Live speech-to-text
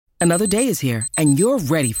Another day is here, and you're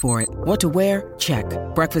ready for it. What to wear? Check.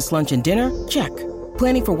 Breakfast, lunch, and dinner? Check.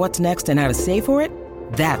 Planning for what's next and how to save for it?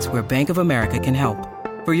 That's where Bank of America can help.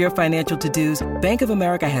 For your financial to-dos, Bank of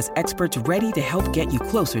America has experts ready to help get you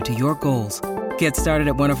closer to your goals. Get started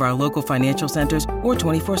at one of our local financial centers or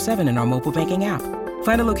 24/7 in our mobile banking app.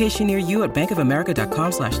 Find a location near you at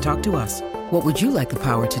bankofamerica.com/talktous. What would you like the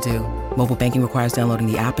power to do? Mobile banking requires downloading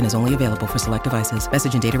the app and is only available for select devices.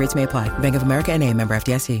 Message and data rates may apply. Bank of America N.A., member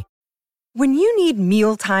FDIC. When you need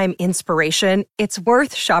mealtime inspiration, it's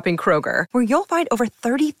worth shopping Kroger, where you'll find over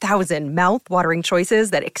 30,000 mouth-watering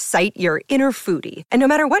choices that excite your inner foodie. And no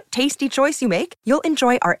matter what tasty choice you make, you'll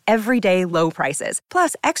enjoy our everyday low prices,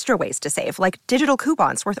 plus extra ways to save, like digital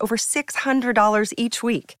coupons worth over $600 each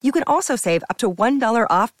week. You can also save up to $1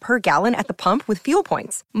 off per gallon at the pump with fuel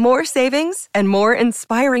points. More savings and more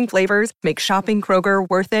inspiring flavors make shopping Kroger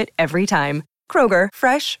worth it every time. Kroger,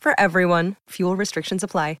 fresh for everyone. Fuel restrictions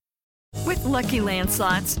apply. With Lucky Land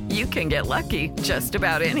Slots, you can get lucky just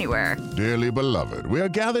about anywhere. Dearly beloved, we are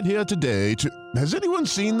gathered here today to... Has anyone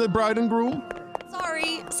seen the bride and groom?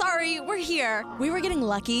 Sorry, we're here. We were getting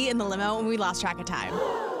lucky in the limo and we lost track of time.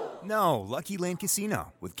 No, Lucky Land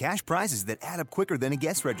Casino, with cash prizes that add up quicker than a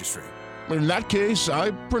guest registry. In that case,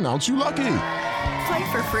 I pronounce you lucky.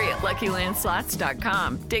 Play for free at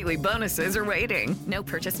LuckyLandSlots.com. Daily bonuses are waiting. No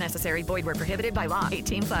purchase necessary. Void where prohibited by law.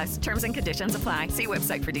 18+. Terms and conditions apply. See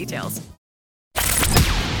website for details.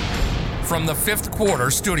 From the Fifth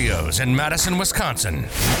Quarter Studios in Madison, Wisconsin,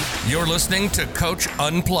 you're listening to Coach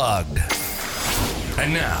Unplugged.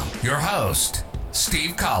 And now, your host,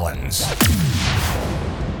 Steve Collins.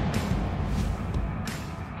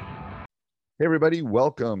 Hey everybody,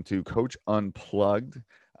 welcome to Coach Unplugged.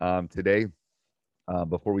 Today,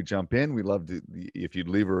 before we jump in, we'd love to, if you'd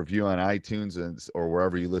leave a review on iTunes or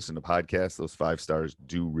wherever you listen to podcasts. Those 5 stars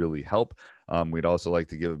do really help. We'd also like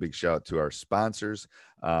to give a big shout out to our sponsors.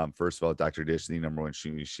 First of all, Dr. Dish, the number one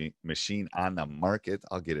shooting machine on the market.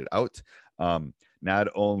 I'll get it out. Not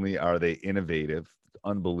only are they innovative,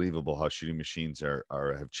 unbelievable how shooting machines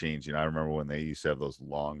have changed. You know, I remember when they used to have those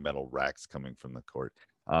long metal racks coming from the court.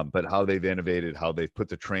 But how they've innovated, how they've put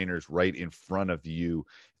the trainers right in front of you,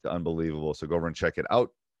 it's unbelievable. So go over and check it out.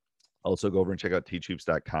 Also, go over and check out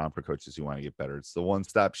teachhoops.com for coaches who want to get better. It's the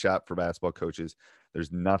one-stop shop for basketball coaches.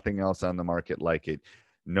 There's nothing else on the market like it.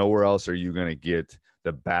 Nowhere else are you going to get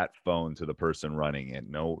the bat phone to the person running it.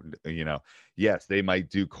 No, you know, yes, they might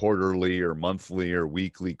do quarterly or monthly or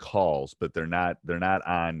weekly calls, but they're not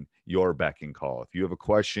on your beck and call. If you have a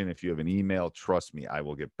question, if you have an email, trust me, I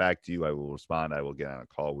will get back to you. I will respond. I will get on a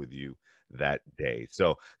call with you that day.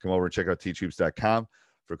 So come over and check out teachhoops.com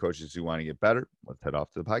for coaches who want to get better. Let's head off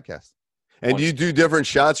to the podcast. And do you do different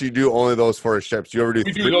shots, or you do only those 4 steps? Do you ever do?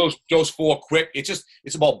 We do those 4 quick.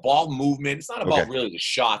 It's about ball movement. It's not about really the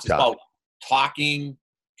shots. It's about talking,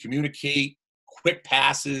 communicate, quick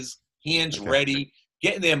passes, hands ready,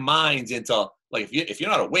 getting their minds into, like, if you're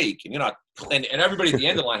not awake and you're not, and everybody at the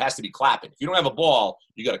end of the line has to be clapping. If you don't have a ball,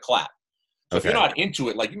 you got to clap. So if you're not into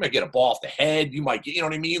it, like, you might get a ball off the head. You might get, you know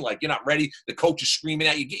what I mean? Like, you're not ready. The coach is screaming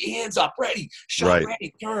at you, get your hands up, ready, shot,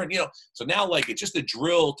 ready, turn, you know. So now, like, it's just a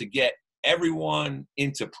drill to get everyone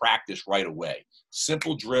into practice right away.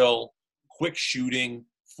 Simple drill, quick shooting,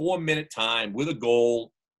 4-minute time with a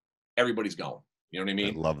goal. Everybody's going. You know what I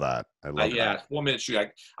mean? I love that. I love that. 4-minute shoot.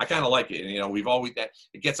 I kind of like it. And, you know, we've always that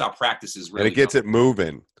it gets our practices really. And it gets it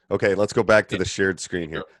moving. Okay, let's go back to the shared screen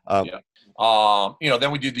here. You know,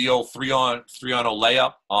 then we do the old 3-on-0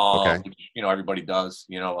 layup. Which, you know, everybody does.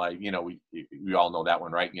 You know, like, you know, we all know that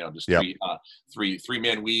one, right? You know, just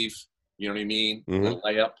three-man weave. You know what I mean? Mm-hmm.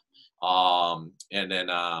 Layup. And then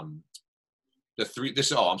the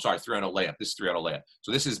 3-on-0 layup. This is 3-on-0 layup.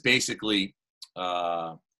 So this is basically.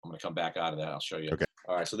 I'm going to come back out of that. I'll show you. Okay.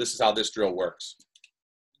 All right. So this is how this drill works.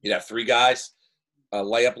 You'd have 3 guys, a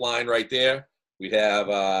layup line right there. We'd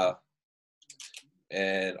have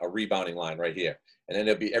and a rebounding line right here. And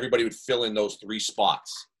then everybody would fill in those 3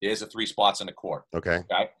 spots. There's the 3 spots in the court. Okay.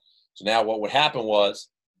 So now what would happen was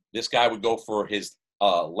this guy would go for his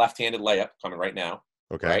left-handed layup coming right now.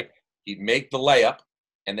 Okay. Right. He'd make the layup.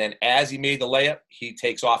 And then as he made the layup, he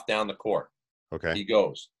takes off down the court. Okay. He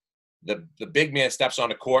goes. The big man steps on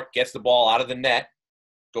the court, gets the ball out of the net,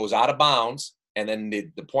 goes out of bounds, and then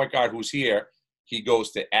the point guard who's here, he goes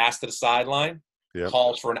to ass to the sideline,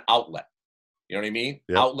 calls for an outlet. You know what I mean?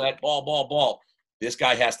 Yep. Outlet, ball. This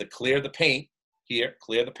guy has to clear the paint,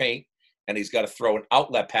 and he's got to throw an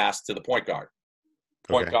outlet pass to the point guard.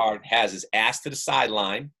 Point guard has his ass to the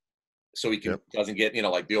sideline, so he doesn't get, you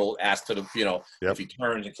know, like the old ass to the, you know, if he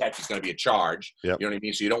turns and catches, it's going to be a charge. You know what I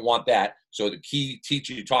mean? So you don't want that. So the key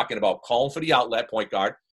teacher you're talking about, calling for the outlet, point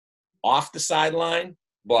guard, off the sideline,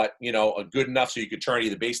 but, a good enough so you could turn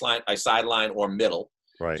either baseline, sideline, or middle.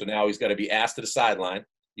 Right. So now he's got to be asked to the sideline.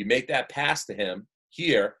 You make that pass to him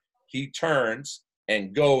here. He turns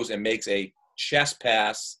and goes and makes a chest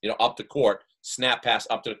pass, up the court, snap pass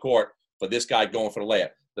up to the court for this guy going for the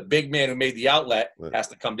layup. The big man who made the outlet has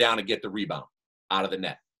to come down and get the rebound out of the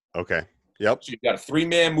net. Okay. Yep. So you've got a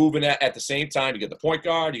 3-man moving at the same time. You get the point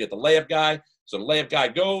guard, you get the layup guy. So the layup guy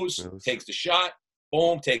goes, takes the shot,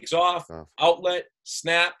 boom, takes off, outlet,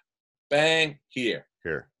 snap, bang, here.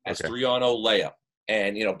 That's 3-on-0 layup.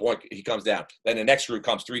 And, boy, he comes down. Then the next group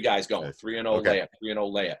comes 3 guys going, 3-on-0 layup,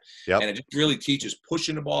 3-on-0 layup. Yep. And it just really teaches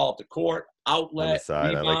pushing the ball up the court, outlet,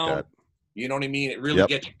 side, rebound. I like that. You know what I mean? It really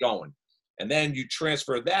gets you going. And then you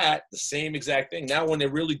transfer that, the same exact thing. Now when they're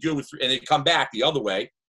really good with and they come back the other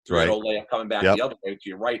way, 3-on-0 layup coming back the other way to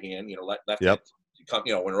your right hand, left hand. You come,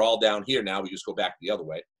 when we're all down here now, we just go back the other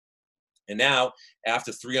way. And now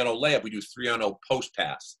after 3-on-0 layup, we do 3-on-0 post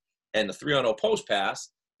pass. And the 3-on-0 post pass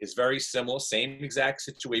is very similar, same exact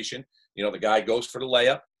situation. The guy goes for the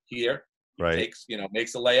layup here, takes,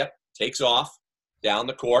 makes the layup, takes off down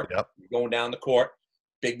the court, going down the court.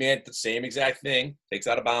 Big man, the same exact thing, takes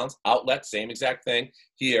out of bounds, outlet, same exact thing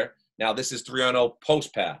here. Now this is 3-on-0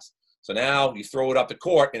 post pass. So now you throw it up the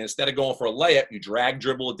court, and instead of going for a layup, you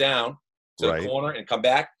dribble it down to the corner and come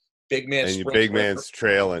back. Big man, and your big man's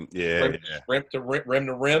trailing, rim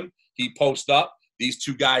to rim. He posts up. These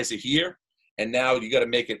 2 guys are here, and now you got to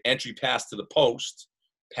make an entry pass to the post.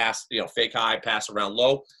 Pass, fake high, pass around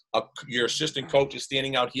low. Your assistant coach is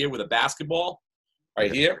standing out here with a basketball.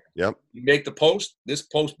 Right here. Yep. You make the post. This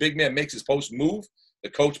post, big man makes his post move. The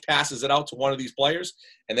coach passes it out to one of these players,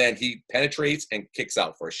 and then he penetrates and kicks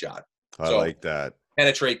out for a shot. I like that.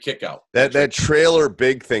 Penetrate, kick out. That trailer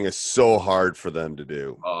big thing is so hard for them to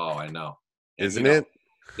do. Oh, I know. Isn't it?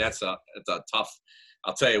 It's a tough.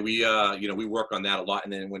 I'll tell you, we work on that a lot.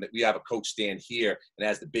 And then when we have a coach stand here and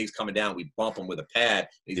as the bigs coming down, we bump him with a pad.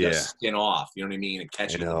 He's got to skin off, you know what I mean, and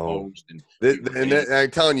catch it in the post. And I'm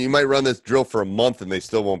telling you, you might run this drill for a month and they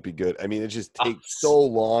still won't be good. I mean, it just takes so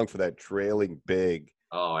long for that trailing big.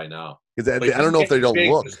 Oh, I know. Because I don't know if they don't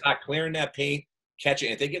look. Not clearing that paint, catch it.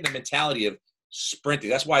 And if they get the mentality of sprinting,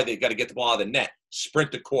 that's why they got to get the ball out of the net,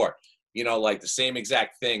 sprint the court. Like the same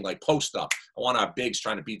exact thing, like post up. I want our bigs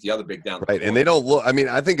trying to beat the other big down the court. And they don't look. I mean,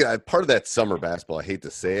 I think part of that summer basketball, I hate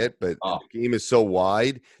to say it, but the game is so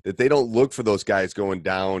wide that they don't look for those guys going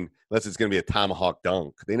down unless it's going to be a tomahawk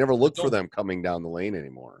dunk. They never look for them coming down the lane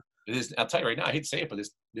anymore. I'll tell you right now, I hate to say it, but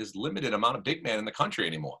there's limited amount of big men in the country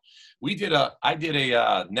anymore. I ran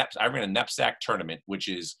a NEPSAC tournament, which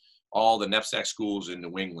is all the NEPSAC schools in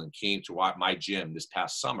New England came to my gym this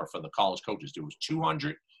past summer for the college coaches. There was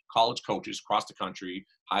 200 college coaches across the country,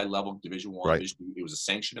 high level, Division I. It was a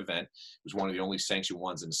sanctioned event. It was one of the only sanctioned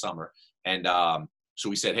ones in the summer. And so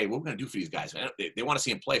we said, hey, what we're going to do for these guys, man? They want to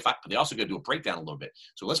see them play, but they also got to do a breakdown a little bit.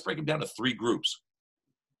 So let's break them down to 3 groups: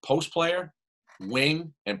 post player,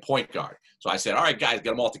 wing, and point guard. So I said, all right, guys, get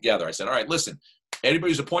them all together. I said, all right, listen,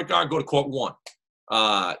 everybody who's a point guard, go to court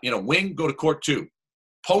 1. Wing, go to court 2.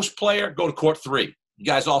 Post player, go to court 3. You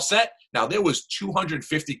guys all set? Now, there was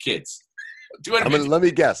 250 kids. Let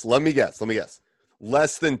me guess.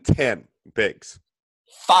 Less than 10 bigs.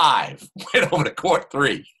 5 went over to court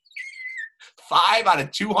 3. 5 out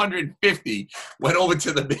of 250 went over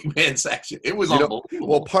to the big man section. It was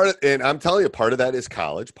unbelievable. Well, and I'm telling you, part of that is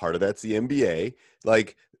college. Part of that's the NBA.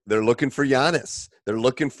 Like, they're looking for Giannis. They're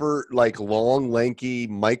looking for, like, long, lanky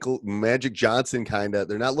Magic Johnson kind of.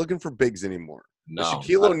 They're not looking for bigs anymore. No. The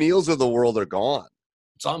Shaquille O'Neals of the world are gone.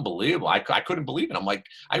 It's unbelievable. I couldn't believe it. I'm like,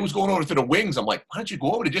 I was going over to the wings. I'm like, why don't you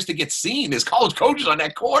go over to just to get seen? There's college coaches on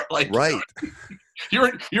that court. Like, right. You're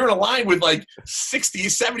in a line with like 60,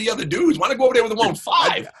 70 other dudes. Why not go over there with them on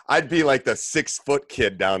 5? I'd be like the 6-foot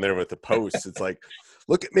kid down there with the posts. It's like,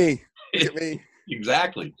 look at me. Look at me.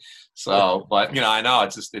 Exactly. So, but I know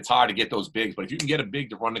it's hard to get those bigs, but if you can get a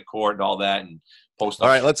big to run the court and all that and post up.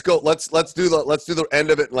 All right, let's go. Let's do the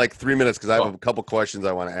end of it in like 3 minutes because I have a couple questions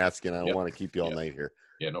I want to ask you and I don't want to keep you all night here.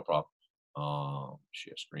 Yeah, no problem.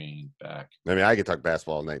 Share screen back. I mean, I could talk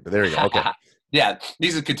basketball all night, but there you go. Okay. Yeah,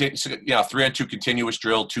 these are 3-on-2 continuous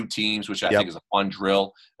drill, 2 teams, which I think is a fun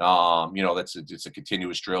drill. It's a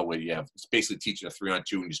continuous drill where it's basically teaching a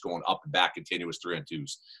 3-on-2 and just going up and back continuous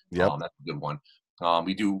 3-on-2s. That's a good one.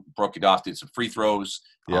 We broke it off, did some free throws.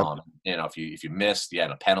 If you missed, you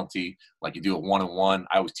had a penalty. Like you do a 1-on-1.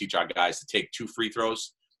 I always teach our guys to take 2 free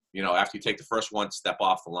throws. After you take the first one, step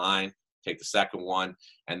off the line. Take the second one,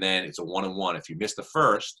 and then it's a 1-on-1. If you miss the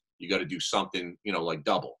first, you got to do something, like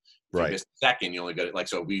double. If you miss the second, you only got it. Like,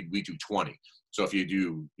 so we do 20. So if you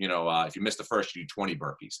do, if you miss the first, you do 20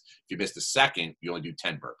 burpees. If you miss the second, you only do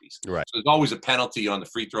 10 burpees. Right. So there's always a penalty on the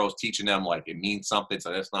free throws, teaching them like it means something.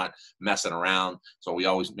 So that's not messing around. So we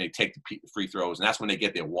always take the free throws, and that's when they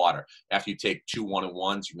get their water. After you take 2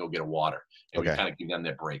 1-on-1s, you can go get a water. And we kind of give them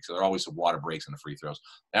their break. So there are always some water breaks in the free throws.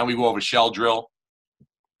 Then we go over shell drill,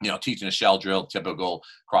 teaching a shell drill, typical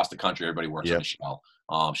across the country. Everybody works on a shell.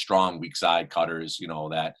 Strong, weak side cutters,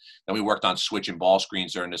 that. Then we worked on switching ball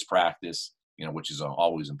screens during this practice, which is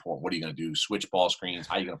always important. What are you going to do? Switch ball screens?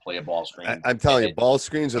 How are you going to play a ball screen? I'm telling you, ball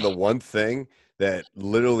screens are the one thing that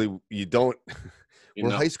literally you don't – we're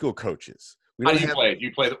high school coaches. How do you play?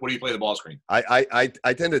 What do you play the ball screen?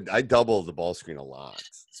 I double the ball screen a lot,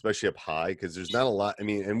 especially up high, because there's not a lot.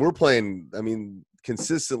 And we're playing.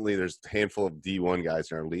 Consistently, there's a handful of D1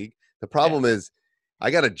 guys in our league. The problem is,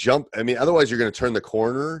 I got to jump. Otherwise, you're going to turn the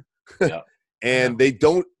corner, and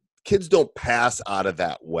kids don't pass out of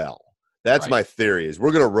that well. That's my theory. Is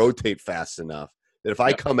we're going to rotate fast enough that if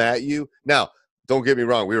I come at you now, don't get me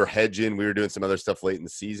wrong. We were hedging. We were doing some other stuff late in the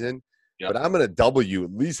season. But I'm going to double you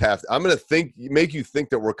at least half. I'm going to make you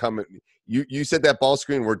think that we're coming. You said that ball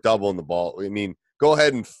screen, we're doubling the ball. Go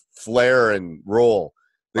ahead and flare and roll.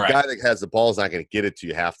 The guy that has the ball is not going to get it to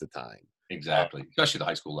you half the time. Exactly, especially the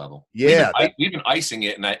high school level. Yeah, we've been icing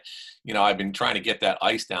it, and I've been trying to get that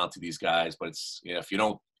ice down to these guys. But it's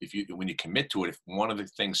when you commit to it, if one of the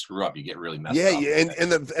things screw up, you get really messed up. Yeah,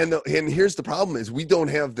 and here's the problem is we don't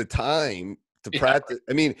have the time to practice.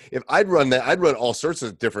 Right. If I'd run that, I'd run all sorts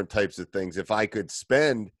of different types of things. If I could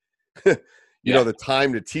spend, the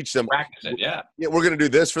time to teach them. Practice it, yeah, we're going to do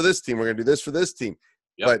this for this team. We're going to do this for this team.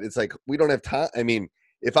 Yep. But it's like we don't have time.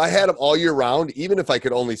 If I had them all year round, even if I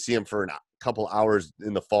could only see them for a couple hours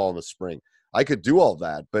in the fall and the spring, I could do all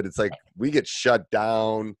that. But it's like we get shut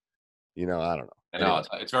down. I don't know. I know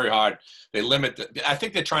it's very hard. They limit I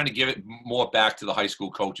think they're trying to give it more back to the high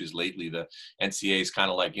school coaches lately. The NCAA is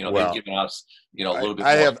kind of like they're giving us a little bit.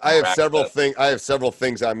 I have several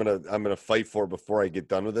things I'm gonna fight for before I get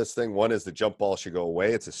done with this thing. One is the jump ball should go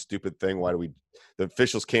away. It's a stupid thing. Why do the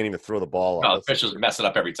officials can't even throw the ball? No, the officials mess it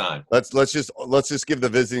up every time. Let's just give the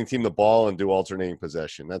visiting team the ball and do alternating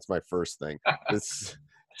possession. That's my first thing. It's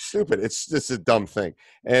stupid. It's just a dumb thing.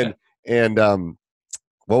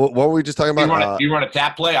 What were we just talking about? Do you run a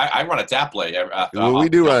tap play? I run a tap play. We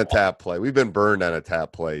do run a tap play. We've been burned on a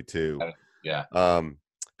tap play too. Yeah.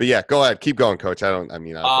 But yeah, go ahead. Keep going, Coach. Then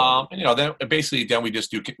we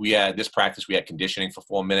just we had this practice. We had conditioning for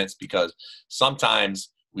 4 minutes because sometimes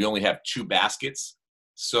we only have 2 baskets.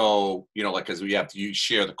 So, because you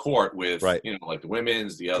share the court with, like the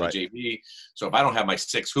women's, the other JV. So if I don't have my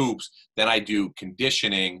 6 hoops, then I do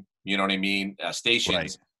conditioning, stations.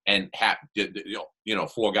 Right. And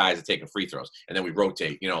 4 guys are taking free throws, and then we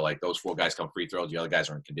rotate. Like those 4 guys come free throws, the other guys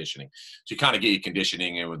are in conditioning. So you kind of get your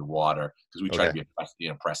conditioning in with the water because we try to be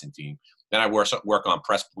a pressing team. Then I work on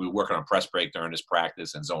press. We were working on press break during this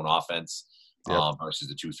practice and zone offense versus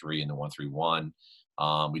the 2-3 and the 1-3-1.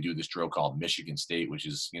 We do this drill called Michigan State, which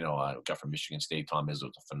is I got from Michigan State. Tom Izzo,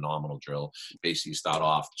 it's a phenomenal drill. Basically, you start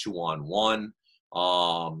off 2-on-1.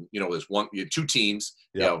 There's 2 teams.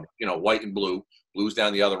 White and blue. Blue's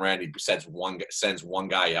down the other end. He sends one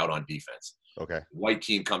guy out on defense. Okay. White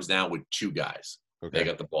team comes down with 2 guys. Okay. They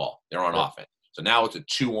got the ball. They're on offense. So now it's a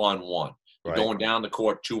 2-on-1. Right. Going down the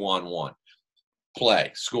court 2-on-1.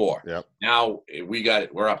 Play, score. Yep. Now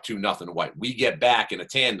we're up 2-0 to White. We get back in a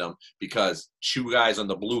tandem because 2 guys on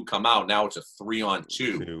the blue come out. Now it's a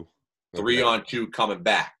 3-on-2. 3-on-2 coming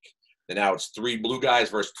back. And now it's 3 blue guys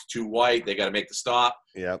versus 2 white. They got to make the stop.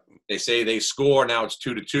 Yep. They say they score. Now it's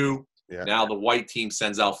 2-2. Yeah. Now the white team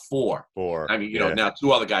sends out 4. Now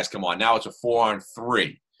 2 other guys come on. Now it's a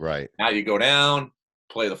 4-on-3. Right. Now you go down,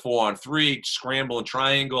 play the 4-on-3, scramble and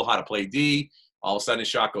triangle, how to play D. All of a sudden the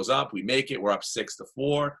shot goes up. We make it. We're up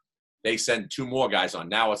 6-4. They send 2 more guys on.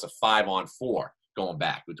 Now it's a 5-on-4 going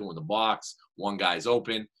back. We're doing the box. 1 guy's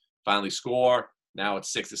open. Finally score. Now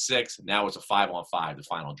it's 6-6. Now it's a 5-on-5, the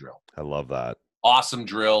final drill. I love that. Awesome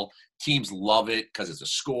drill. Teams love it because it's a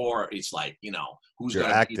score. It's like, who's going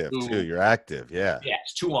to active too. You're active. Yeah. Yeah.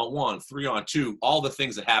 It's 2-on-1, 3-on-2, all the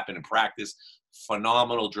things that happen in practice.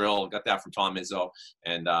 Phenomenal drill. Got that from Tom Izzo.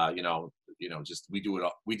 And, we do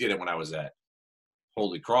it. We did it when I was at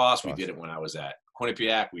Holy Cross. We did it when I was at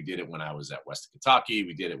Quinnipiac. We did it when I was at Western Kentucky.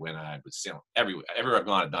 We did it when I was everywhere I've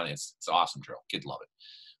gone and done it. It's an awesome drill. Kids love it.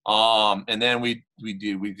 And then we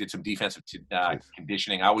did some defensive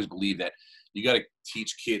conditioning. I always believe that you got to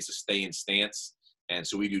teach kids to stay in stance. And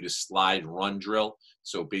so we do this slide run drill.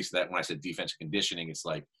 So basically that when I said defensive conditioning, it's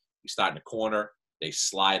like you start in the corner, they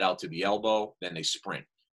slide out to the elbow, then they sprint.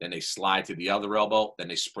 then they slide to the other elbow, then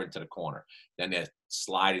they sprint to the corner. Then they're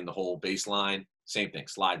sliding the whole baseline. Same thing,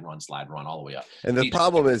 slide, run, all the way up. And the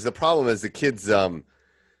problem is the kids,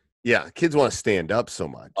 kids want to stand up so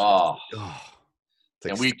much.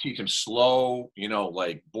 And we teach them slow,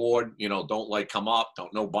 like board, don't like come up,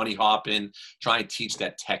 don't no bunny hopping. Try and teach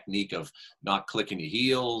that technique of not clicking your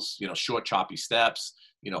heels, short choppy steps,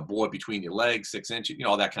 board between your legs, 6 inches,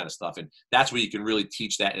 all that kind of stuff. And that's where you can really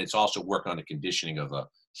teach that. And it's also work on the conditioning of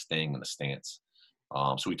staying in the stance.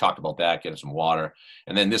 So we talked about that, getting some water.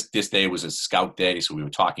 And then this day was a scout day. So we were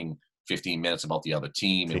talking 15 minutes about the other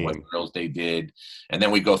team and what drills they did. And then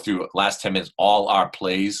we go through last 10 minutes, all our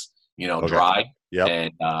plays, dry. Yep.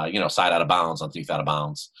 And, side out of bounds, underneath out of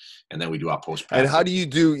bounds. And then we do our post practice. And how do you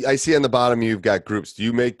do, I see on the bottom, you've got groups. Do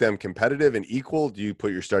you make them competitive and equal? Do you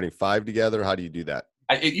put your starting 5 together? How do you do that?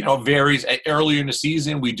 It varies. Earlier in the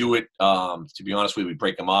season, we do it, to be honest with you, we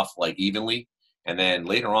break them off like evenly. And then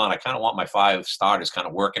later on, I kind of want my 5 starters kind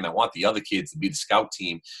of working. I want the other kids to be the scout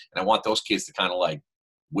team. And I want those kids to kind of like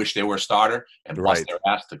wish they were a starter and bust their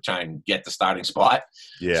ass to try and get the starting spot.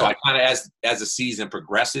 Yeah. So I kind of, as the season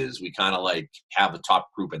progresses, we kind of like have the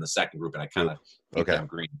top group and the second group, and I kind of keep them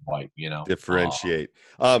green and white, differentiate.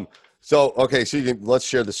 So let's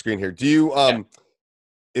share the screen here. Do you,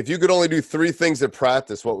 if you could only do 3 things at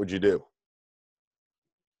practice, what would you do?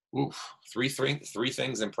 Oof, three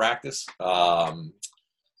things in practice. I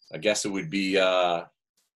guess it would be,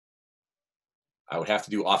 I would have to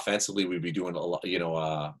do offensively. We'd be doing a lot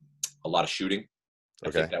of shooting.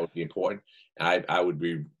 I think that would be important. And I would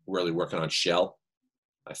be really working on shell.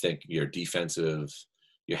 I think your defensive,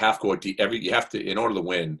 your half court, you have to, in order to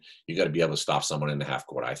win, you got to be able to stop someone in the half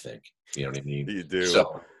court. I think, you know what I mean? You do.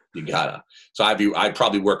 So you gotta. So I'd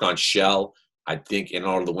probably work on shell. I think in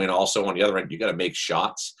order to win, also on the other end, you got to make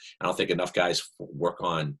shots. I don't think enough guys work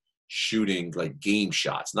on shooting like game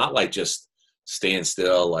shots, not like just stand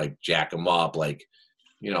still, like jack them up, like,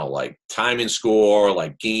 like time and score,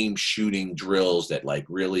 like game shooting drills that like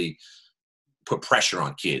really put pressure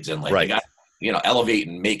on kids and like, you got, elevate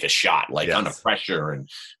and make a shot like under pressure and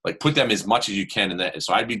like put them as much as you can in that.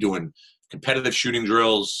 So I'd be doing competitive shooting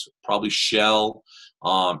drills, probably shell.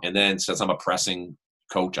 And then since I'm a pressing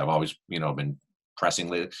coach, I've always, been pressing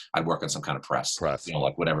lately. I'd work on some kind of press,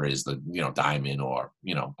 like whatever it is, the, diamond or,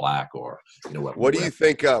 black or, whatever. What do you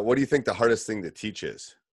think the hardest thing to teach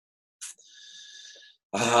is?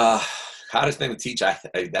 Hardest thing to teach.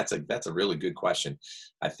 That's a really good question.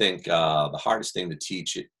 I think, the hardest thing to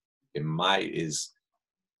teach is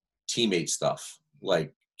teammate stuff,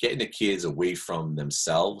 like getting the kids away from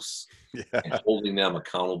themselves and holding them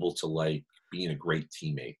accountable to like being a great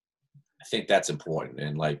teammate. I think that's important.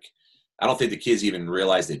 And like, I don't think the kids even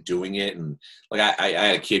realize they're doing it. And like, I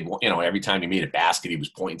had a kid, every time he made a basket, he was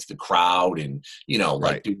pointing to the crowd and,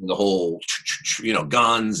 like doing the whole,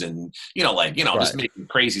 guns and, just making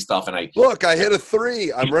crazy stuff. And I hit a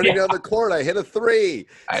 3. I'm running down the court. I hit a 3.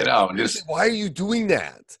 I know. Why are you doing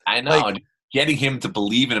that? I know. Like, getting him to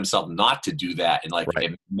believe in himself, not to do that. And like,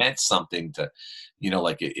 it meant something to,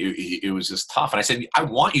 it was just tough. And I said, I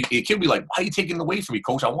want you, the kid would be like, why are you taking it away from me,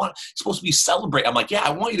 coach? It's supposed to be celebrate. I'm like, yeah, I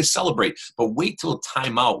want you to celebrate, but wait till a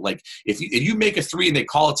timeout. Like if you make a 3 and they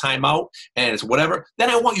call a timeout and it's whatever, then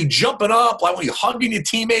I want you jumping up. I want you hugging your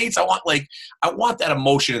teammates. I want that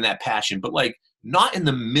emotion and that passion, but like not in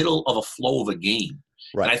the middle of a flow of a game.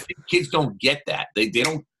 Right. And I think kids don't get that. They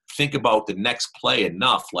don't think about the next play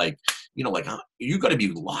enough. Like, you got to be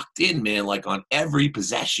locked in, man, like on every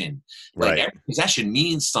possession. Like every possession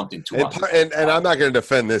means something to us. And I'm not going to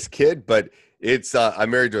defend this kid, but it's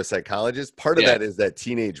I'm married to a psychologist. Part of that is that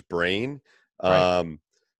teenage brain.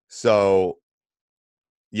 So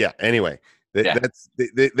yeah, anyway,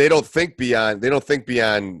 they don't think beyond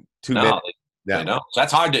 2 minutes. I know. So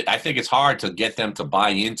that's hard I think it's hard to get them to buy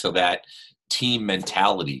into that team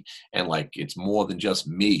mentality and like it's more than just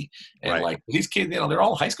me and like these kids, they're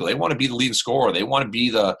all in high school. They want to be the leading scorer. They want to be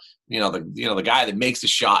the the guy that makes the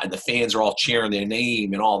shot and the fans are all cheering their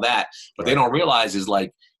name and all that. But they don't realize is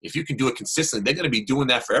like if you can do it consistently, they're going to be doing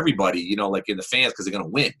that for everybody. Like in the fans because they're going to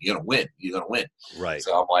win. You're going to win. Right.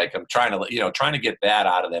 So I'm trying to get that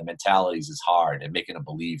out of their mentalities is hard and making them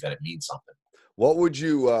believe that it means something. What would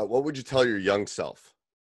you tell your young self?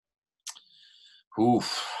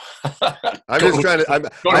 Oof. I'm just trying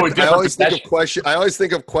to. I always think of questions. I always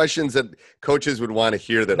think of questions that coaches would want to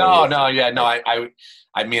hear.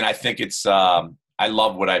 I think it's. I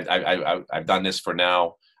love what I've done this for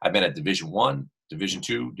now. I've been at Division I, Division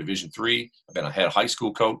II, Division III. I've been a head high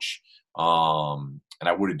school coach, and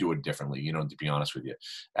I wouldn't do it differently. To be honest with you,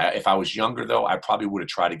 if I was younger though, I probably would have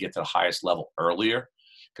tried to get to the highest level earlier.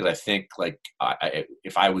 because I think like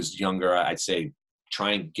if I was younger, I'd say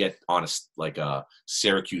try and get on a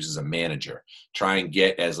Syracuse as a manager. Try and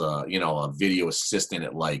get as a video assistant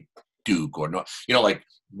at like Duke or no, like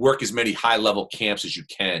work as many high level camps as you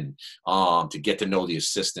can to get to know the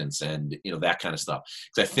assistants and that kind of stuff.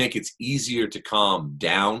 Because I think it's easier to calm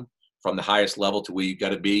down from the highest level to where you got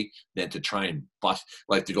to be than to try and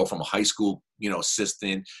to go from a high school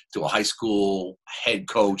assistant to a high school head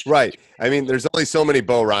coach. Right. I mean, there's only so many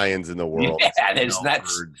Bo Ryans in the world. Yeah, there's that.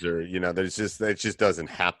 It just doesn't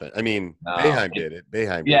happen. I mean, Boeheim did it.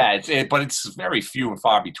 Boeheim. But it's very few and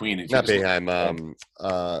far between. Not Boeheim.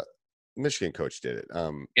 Michigan coach did it.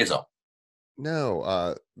 Izzo.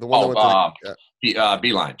 No, the one that went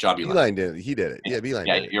Beilein. John Beilein. Beilein did it. He did it. Yeah, Beilein.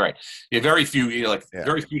 Yeah, did it. You're right. Yeah, very few.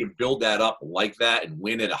 Very few to build that up like that and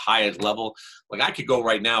win at a higher level. Like I could go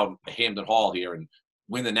right now to Hampton Hall here and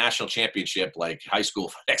win the national championship, like high school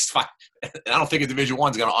for the next 5. And I don't think a Division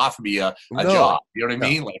I's going to offer me a job. You know what I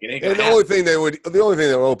mean? Like it ain't gonna the only thing that would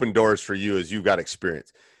open doors for you is you've got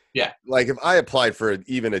experience. Yeah. Like if I applied for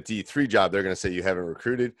even a D3 job, they're going to say you haven't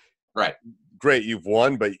recruited. Right. Great, you've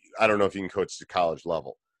won, but I don't know if you can coach to college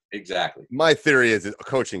level. Exactly. My theory is that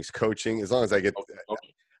coaching's coaching. As long as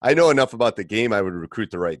I know enough about the game, I would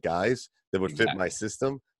recruit the right guys that would fit my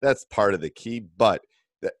system. That's part of the key. But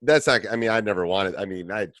that's not. I mean, I never wanted. I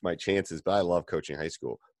mean, I had my chances, but I love coaching high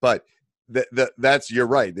school. But that's you're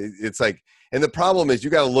right. It's like, and the problem is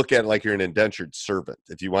you got to look at it like you're an indentured servant.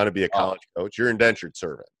 If you want to be a college coach, you're an indentured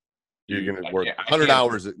servant. You're going to work 100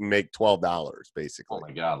 hours and make $12, basically. Oh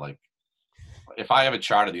my God! Like, if I have a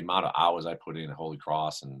chart of the amount of hours I put in at Holy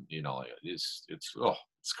Cross, and it's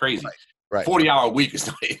crazy. Right. 40-hour week is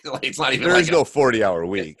not. It's not even. There is no 40-hour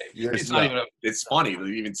week. It's not even. It's funny to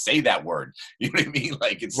even say that word. You know what I mean?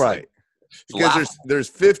 Like it's right. Because there's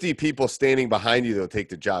 50 people standing behind you that'll take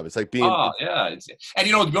the job. It's like being. Oh yeah, and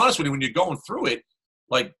to be honest with you, when you're going through it,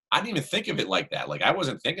 like I didn't even think of it like that. Like I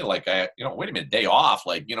wasn't thinking like wait a minute, day off.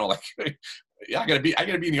 Like I gotta be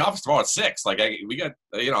in the office tomorrow at 6. Like we got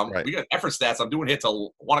we got effort stats. I'm doing here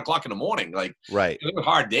till 1:00 in the morning. Like right,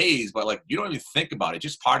 hard days, but like you don't even think about it.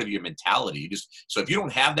 Just part of your mentality. So if you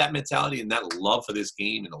don't have that mentality and that love for this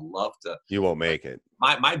game and the love to, you won't make it.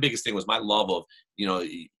 My biggest thing was my love of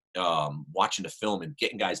watching the film and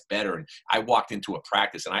getting guys better. And I walked into a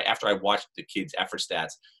practice and after I watched the kids' effort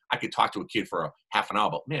stats, I could talk to a kid for a half an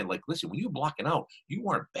hour, but man, like, listen, when you were blocking out, you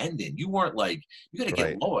weren't bending. You weren't like, you got to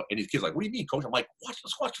get lower. And his kid's like, what do you mean, coach? I'm like, let's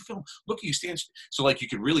watch the film. Look at you stand. So like you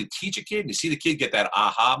could really teach a kid and you see the kid get that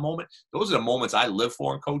aha moment. Those are the moments I live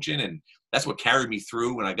for in coaching. And that's what carried me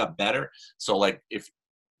through when I got better. So like if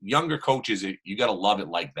younger coaches, you got to love it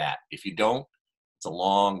like that. If you don't, it's a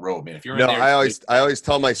long road, man. If you're in there, I always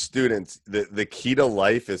tell my students that the key to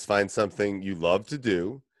life is find something you love to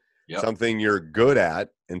do, something you're good at,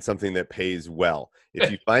 and something that pays well.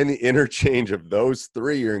 If you find the interchange of those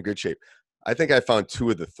 3, you're in good shape. I think I found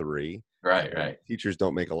 2 of the 3. Right. Teachers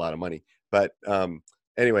don't make a lot of money, but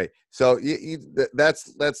anyway, so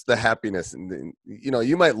that's the happiness, and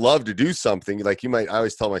you might love to do something. Like I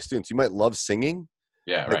always tell my students, you might love singing.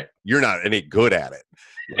 Yeah, right. You're not any good at it.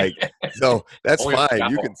 Like, so that's fine.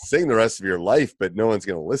 You can sing the rest of your life, but no one's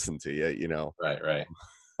going to listen to you, Right.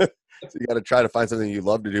 So you got to try to find something you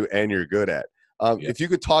love to do and you're good at. If you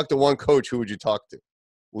could talk to one coach, who would you talk to?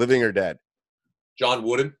 Living or dead? John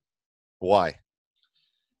Wooden. Why?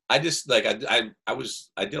 I just like, I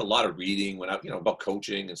did a lot of reading when about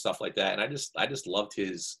coaching and stuff like that. And I just loved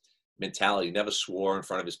his mentality. He never swore in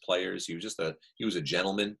front of his players. He was a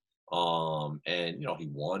gentleman. And he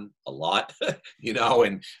won a lot,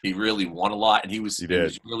 and he really won a lot. And he was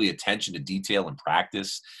really attention to detail in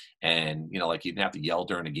practice. And, like he didn't have to yell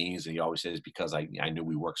during the games. And he always says, because I knew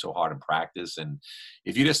we worked so hard in practice. And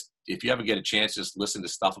if you ever get a chance, just listen to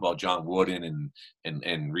stuff about John Wooden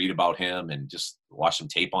and read about him and just watch some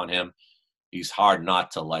tape on him. He's hard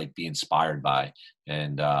not to like be inspired by.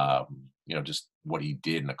 And, just what he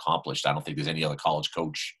did and accomplished. I don't think there's any other college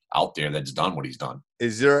coach out there that's done what he's done.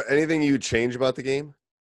 Is there anything you would change about the game?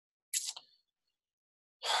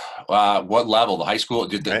 What level? The high school?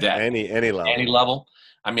 Any level. Any level.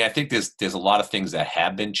 I mean, I think there's a lot of things that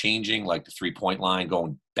have been changing, like the 3-point line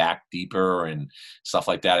going back deeper and stuff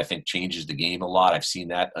like that. I think changes the game a lot. I've seen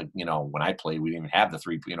that, when I played, we didn't even have the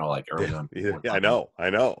 3, like early on. Yeah, I know.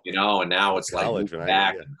 And now it's college, like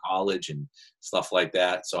back in college and stuff like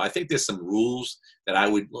that. So I think there's some rules that I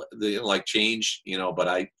would like change, but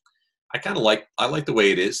I kind of like the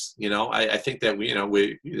way it is. I think that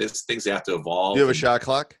there's things that have to evolve. Do you have a shot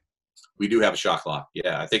clock? We do have a shot clock.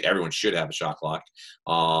 Yeah, I think everyone should have a shot clock.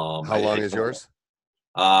 How long is yours?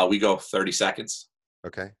 We go 30 seconds.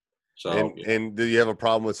 Okay. So, and do you have a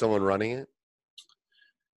problem with someone running it?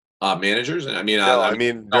 Managers, I mean,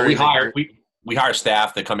 we hire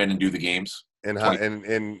staff that come in and do the games. And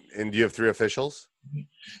do you have 3 officials?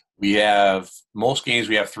 We have most games.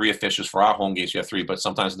 We have 3 officials. For our home games, we have 3, but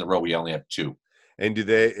sometimes in the row we only have 2. And do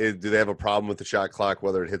they have a problem with the shot clock,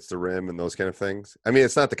 whether it hits the rim and those kind of things? I mean,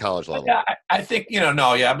 it's not the college level. Yeah, I think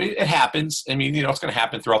I mean, it happens. I mean, it's going to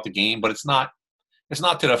happen throughout the game, but it's not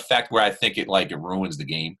to the effect where I think it ruins the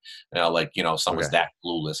game. Someone's that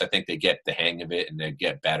clueless. I think they get the hang of it and they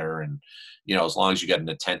get better. And as long as you get an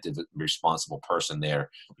attentive, responsible person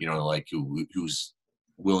there, who's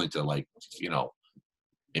willing to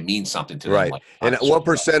it means something to them. Right. And what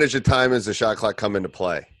percentage of time does the shot clock come into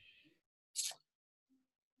play?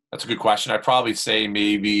 That's a good question. I'd probably say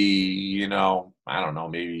maybe, I don't know,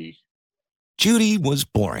 maybe. Judy was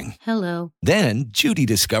boring. Hello. Then Judy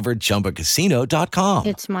discovered ChumbaCasino.com.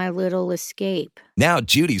 It's my little escape. Now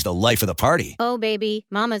Judy's the life of the party. Oh, baby,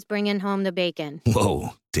 mama's bringing home the bacon. Whoa,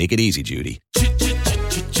 take it easy, Judy.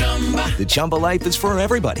 The Chumba life is for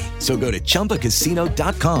everybody. So go to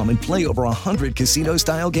ChumbaCasino.com and play over 100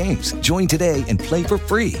 casino-style games. Join today and play for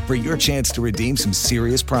free for your chance to redeem some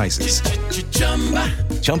serious prizes.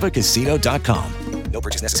 ChumbaCasino.com. No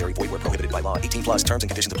purchase necessary. Void where prohibited by law. 18+ terms and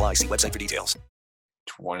conditions apply. See website for details.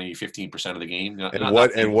 15% of the game.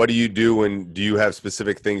 What do you do do you have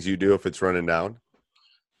specific things you do if it's running down?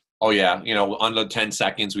 Oh yeah, under 10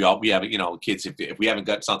 seconds, we have kids. If we haven't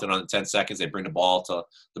got something under 10 seconds, they bring the ball to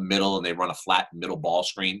the middle and they run a flat middle ball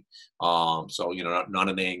screen. So not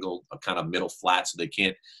an angle, a kind of middle flat, so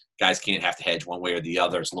guys can't have to hedge one way or the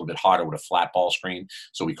other. It's a little bit harder with a flat ball screen,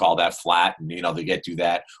 so we call that flat, and they do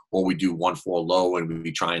that. Or we do 1-4 low, and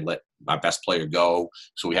we try and let our best player go.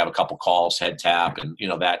 So we have a couple calls, head tap, and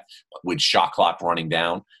that with shot clock running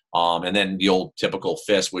down. And then the old typical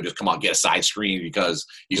fist would just come on, get a side screen because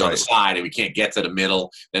he's on the side and we can't get to the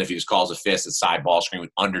middle. Then if he just calls a fist, it's side ball screen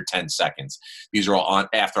with under 10 seconds. These are all on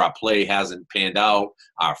after our play hasn't panned out,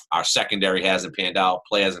 our secondary hasn't panned out,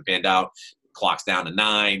 play hasn't panned out, clock's down to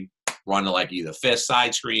 9, run to either fist,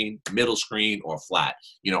 side screen, middle screen, or flat.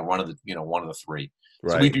 One of the 3.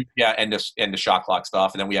 Right. So we do end the shot clock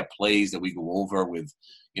stuff, and then we have plays that we go over with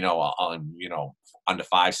under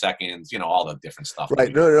 5 seconds, all the different stuff.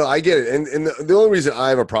 Right. No, I get it. And the only reason I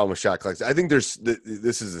have a problem with shot clocks, I think this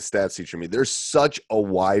is a stats teacher me. There's such a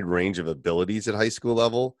wide range of abilities at high school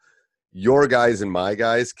level. Your guys and my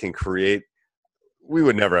guys can create. We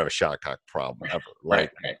would never have a shot clock problem ever. Right.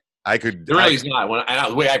 I could. There really is not.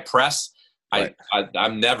 The way I press, right.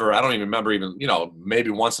 I'm never. I don't even remember even.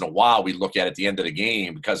 Maybe once in a while we look at the end of the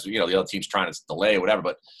game because the other team's trying to delay or whatever.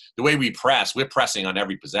 But the way we press, we're pressing on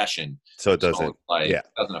every possession, so it doesn't. It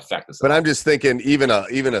doesn't affect us. But I'm just thinking, even a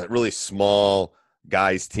really small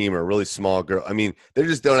guys team or a really small girl. I mean, they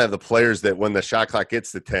just don't have the players that when the shot clock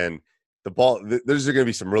gets to 10, the ball. There's going to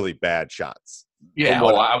be some really bad shots. Yeah,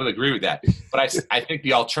 I would agree with that. But I think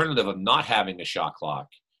the alternative of not having a shot clock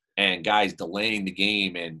and guys delaying the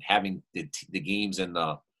game and having the games in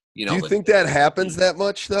the do you think that happens that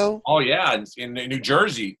much though? Oh yeah, in New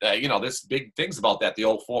Jersey, there's big things about that. The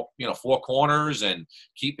old four corners and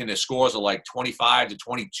keeping the scores of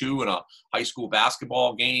 25-22 in a high school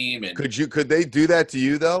basketball game. And could they do that to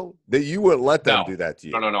you though? That you wouldn't let them do that to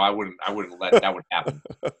you? No, I wouldn't let that would happen.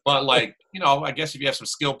 But I guess if you have some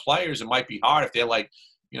skilled players, it might be hard if they're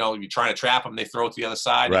you're trying to trap them, they throw it to the other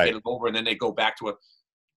side, they get it over, and then they go back to it.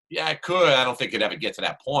 Yeah, it could. I don't think it'd ever get to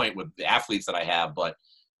that point with the athletes that I have, but.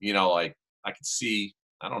 I could see.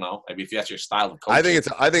 I don't know. I mean, if that's your style of coaching, I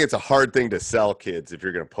think it's a hard thing to sell kids if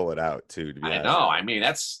you're going to pull it out too. To be honest. I know. I mean,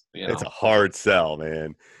 it's a hard sell,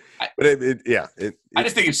 man. I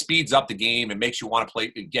just think it speeds up the game. It makes you want to play,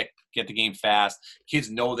 get the game fast. Kids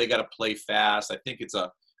know they got to play fast. I think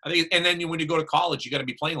and then when you go to college, you got to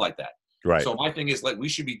be playing like that. Right. So my thing is we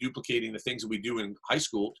should be duplicating the things that we do in high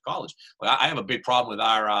school to college. I have a big problem with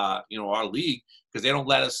our our league because they don't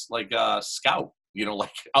let us scout.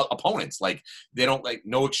 Opponents, they don't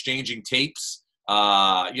no exchanging tapes,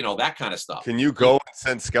 that kind of stuff. Can you go and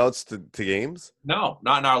send scouts to games? No,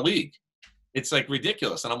 not in our league. It's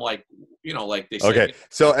ridiculous. And I'm they say. Okay.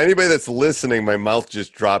 So anybody that's listening, my mouth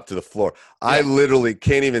just dropped to the floor. Yeah. I literally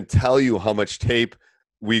can't even tell you how much tape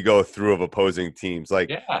we go through of opposing teams.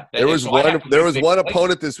 There was one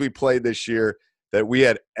opponent we played this year that we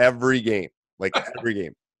had every game, every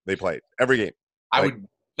game they played, every game.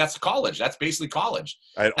 That's college. That's basically college.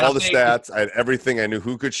 I had all the stats. I had everything. I knew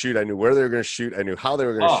who could shoot. I knew where they were going to shoot. I knew how they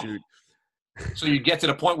were going to shoot. So you get to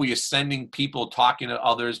the point where you're sending people, talking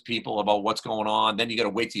to people about what's going on. Then you got to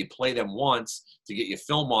wait till you play them once to get your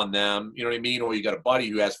film on them. You know what I mean? Or you got a buddy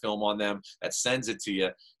who has film on them that sends it to you.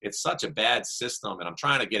 It's such a bad system, and I'm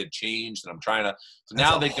trying to get it changed. And I'm trying to. So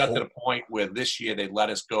now they got to the point where this year they let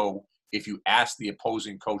us go. If you ask the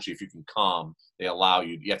opposing coach if you can come, they allow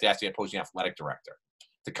you. You have to ask the opposing athletic director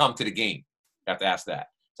to come to the game. You have to ask that.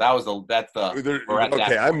 So that's the.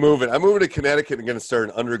 Okay, I'm moving to Connecticut and going to start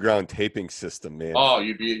an underground taping system, man. Oh,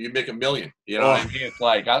 you make $1 million. You know what I mean? It's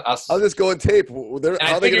like I'll just go and tape.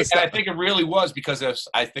 I think it really was because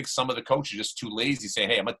I think some of the coaches are just too lazy. Say,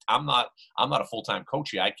 hey, I'm not a full-time coach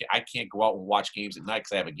here. I can't go out and watch games at night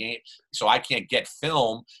because I have a game, so I can't get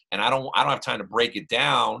film, and I don't have time to break it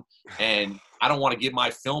down, and I don't want to give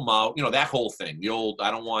my film out. You know, that whole thing. The old I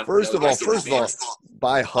don't want. First of all,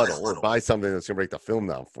 buy Huddle or buy something that's gonna break the film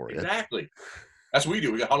down for you. Exactly. That's what we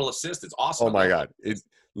do. We got Huddle Assist. It's awesome. Oh my God! It's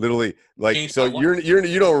literally like so.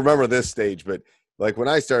 You don't remember this stage, but like when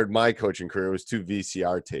I started my coaching career, it was 2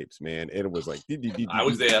 VCR tapes, man, and it was like I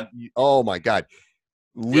was there. Oh my God!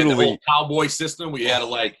 Literally, the whole cowboy system. We had to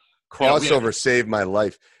like crossover saved my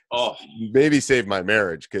life. Oh, maybe saved my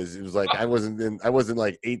marriage because it was like I wasn't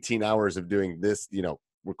like 18 hours of doing this,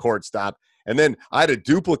 record, stop, and then I had a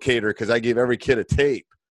duplicator because I gave every kid a tape,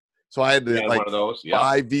 so I had to like one of those,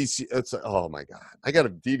 buy VC. It's like, oh my God, I got a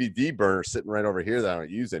DVD burner sitting right over here that I don't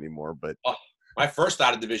use anymore. But my first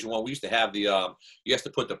started Division I, we used to have the you have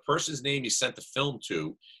to put the person's name you sent the film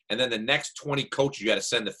to, and then the next 20 coaches you got to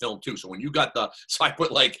send the film to. So when you got so I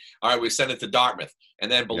put like, all right, we send it to Dartmouth,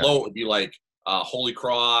 and then below it would be like. Holy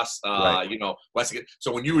Cross, right. Westgate.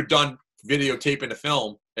 So when you were done videotaping the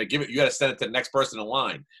film, you got to send it to the next person in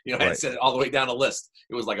line. You know, and send it all the way down the list.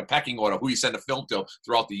 It was like a pecking order who you send a film to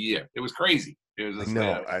throughout the year. It was crazy. It was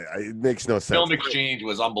it makes no sense. Film exchange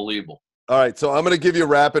was unbelievable. All right, so I'm going to give you a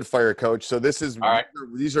rapid fire, Coach. So this is all right.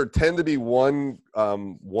 These tend to be one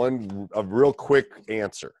a real quick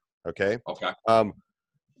answer. Okay. Okay.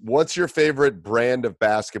 What's your favorite brand of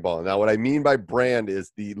basketball? Now, what I mean by brand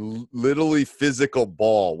is the literally physical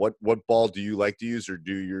ball. What ball do you like to use, or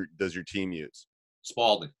does your team use?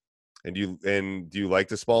 Spalding. And do you like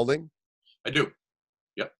the Spalding? I do.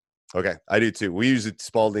 Yep. Okay, I do too. We use it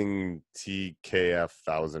Spalding TKF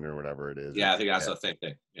 1000 or whatever it is. Yeah, I think that's the same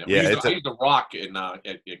thing. Yeah, I used the Rock in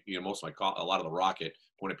most of a lot of the Rock at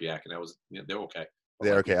Quinnipiac, and they're okay.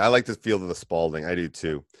 Yeah, okay. I like the feel of the Spalding. I do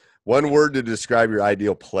too. One word to describe your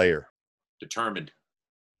ideal player. Determined.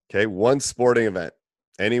 Okay. One sporting event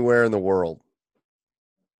anywhere in the world.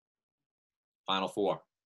 Final Four.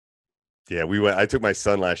 Yeah, we went. I took my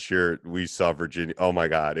son last year. We saw Virginia. Oh my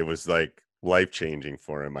God, it was like life-changing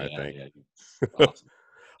for him. I think. Yeah.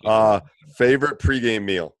 Awesome. Favorite pregame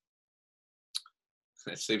meal.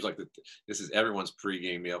 It seems like this is everyone's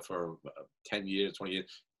pregame meal for 10 years, 20 years.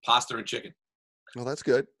 Pasta and chicken. Well, that's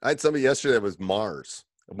good. I had somebody yesterday that was Mars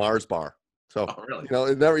bar. So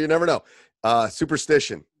really? You never know.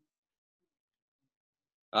 Superstition.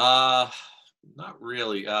 Not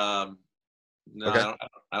really. No, okay.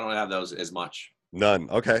 I don't have those as much. None.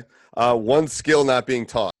 Okay. One skill not being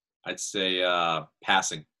taught. I'd say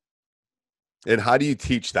passing. And how do you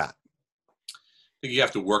teach that? I think you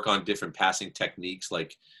have to work on different passing techniques.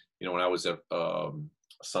 Like, when I was at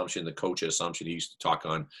Assumption, the coach at Assumption, he used to talk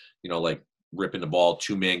on, like ripping the ball,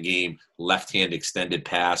 2-man game, left-hand extended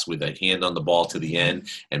pass with a hand on the ball to the end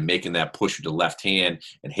and making that push with the left hand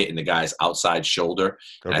and hitting the guy's outside shoulder.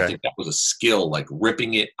 And I think that was a skill, like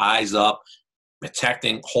ripping it, eyes up,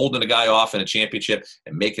 protecting, holding the guy off in a championship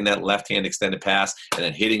and making that left-hand extended pass and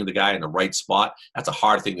then hitting the guy in the right spot. That's a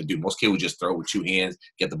hard thing to do. Most kids would just throw with 2 hands,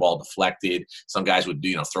 get the ball deflected. Some guys would,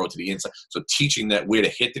 throw it to the inside. So teaching that where to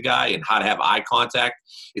hit the guy and how to have eye contact.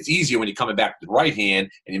 It's easier when you're coming back with the right hand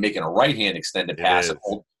and you're making a right-hand extended pass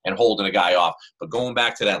and holding a guy off. But going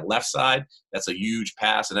back to that left side, that's a huge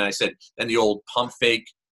pass. And then I said, then the old pump fake,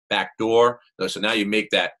 back door. So now you make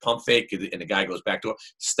that pump fake and the guy goes back door,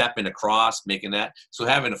 stepping across, making that. So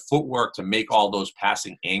having a footwork to make all those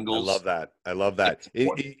passing angles. I love that.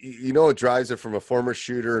 It drives it from a former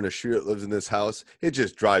shooter and a shooter that lives in this house. It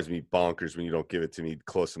just drives me bonkers when you don't give it to me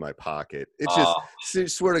close to my pocket. It's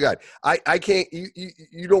just, swear to God, I can't,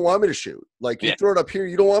 you don't want me to shoot. Like you throw it up here,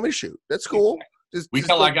 you don't want me to shoot. That's cool. We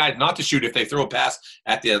tell our guys not to shoot if they throw a pass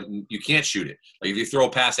you can't shoot it. Like if you throw a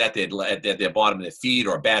pass at their bottom of their feet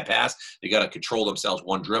or a bad pass, they got to control themselves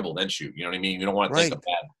one dribble, then shoot. You know what I mean? You don't want to take a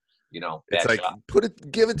bad. It's like shot.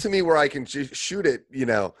 give it to me where I can shoot it.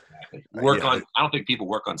 I don't think people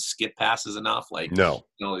work on skip passes enough. Like, no,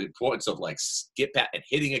 the importance of like skip pass and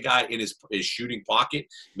hitting a guy in his shooting pocket,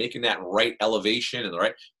 making that right elevation and the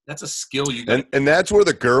right. That's a skill you got. And that's where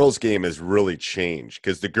the girls' game has really changed,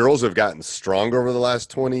 because the girls have gotten stronger over the last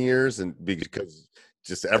 20 years, and because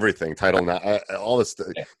just everything, Title IX, all this stuff.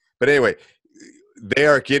 Yeah. But anyway, they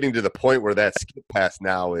are getting to the point where that skip pass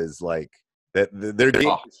now is like that. Their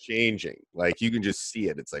game is changing. Like, you can just see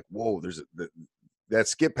it. It's like, whoa, that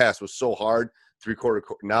skip pass was so hard, three-quarter.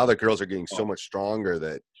 Now the girls are getting so much stronger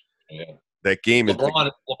that that game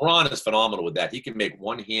LeBron is phenomenal with that. He can make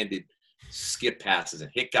one-handed skip passes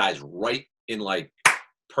and hit guys right in like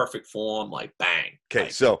perfect form, like bang. Okay,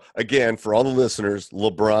 so again, for all the listeners,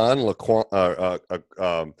 LeBron,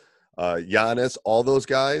 Giannis, all those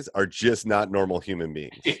guys are just not normal human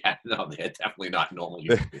beings. Yeah, no, they're definitely not normal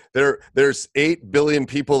human beings. There's 8 billion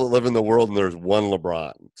people that live in the world, and there's one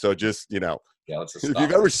LeBron. So just, if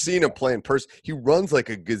you've ever seen him play in person, he runs like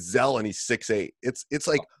a gazelle, and he's 6'8". It's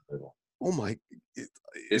like, oh my.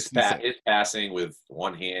 His passing with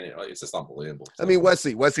one hand, it's just unbelievable. I mean,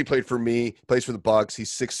 Wesley played for me, plays for the Bucks.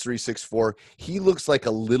 He's 6'3", 6'4". He looks like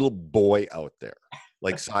a little boy out there,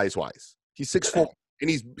 like size-wise. He's 6'4", and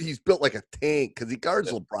he's built like a tank because he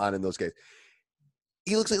guards LeBron and those guys.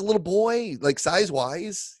 He looks like a little boy, like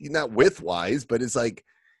size-wise. He's not width-wise, but it's like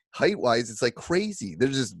height-wise, it's like crazy. They're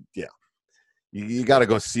just, you got to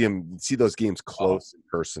go see those games close in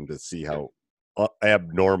person to see how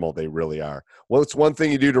abnormal they really are. What's one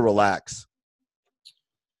thing you do to relax?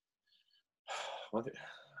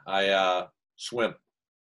 I swim.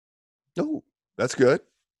 Oh, that's good.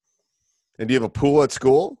 And do you have a pool at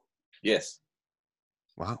school? Yes.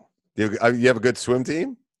 Wow. You have a good swim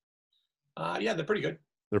team? Yeah, they're pretty good.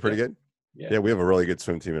 They're pretty good? Yeah, we have a really good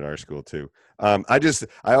swim team at our school too. I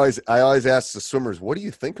always ask the swimmers, what do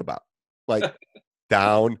you think about? Like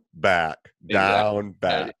down, back, down,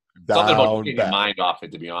 back. Something about getting your mind off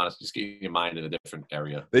it, to be honest. Just getting your mind in a different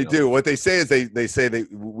area. They do. What they say is they say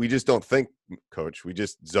we just don't think, Coach. We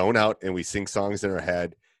just zone out and we sing songs in our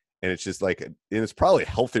head, and it's just like, and it's probably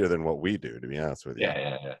healthier than what we do, to be honest with you.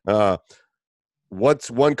 Yeah.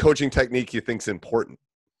 What's one coaching technique you think's important?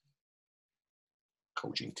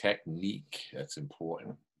 Coaching technique that's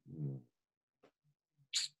important.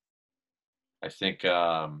 I think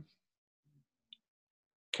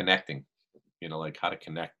connecting. Like how to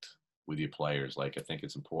connect with your players. Like, I think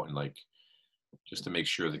it's important, like, just to make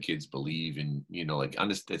sure the kids believe in, like,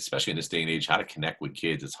 especially in this day and age, how to connect with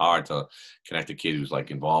kids. It's hard to connect a kid who's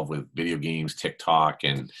like involved with video games, TikTok,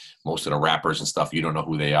 and most of the rappers and stuff. You don't know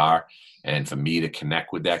who they are. And for me to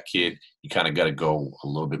connect with that kid, you kind of got to go a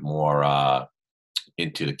little bit more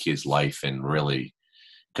into the kid's life and really,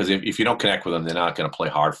 because if you don't connect with them, they're not going to play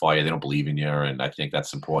hard for you. They don't believe in you, and I think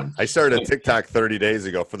that's important. I started a TikTok 30 days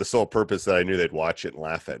ago for the sole purpose that I knew they'd watch it and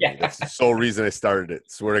laugh at me. That's the sole reason I started it.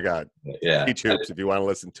 Swear to God. Yeah. Teach Hoops, if you want to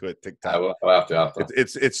listen to it, TikTok. I'll have to.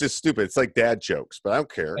 It's just stupid. It's like dad jokes, but I don't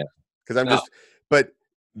care because but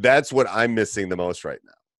that's what I'm missing the most right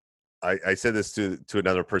now. I said this to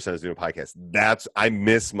another person I was doing a podcast. I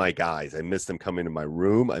miss my guys. I miss them coming to my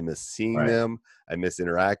room. I miss seeing them. I miss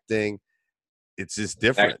interacting. It's just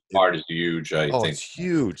different. That part is huge. I think it's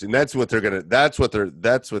huge, and that's what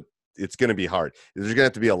it's gonna be hard. There's gonna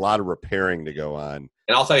have to be a lot of repairing to go on.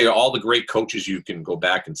 And I'll tell you, all the great coaches you can go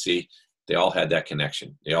back and see, they all had that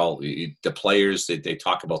connection. The players, they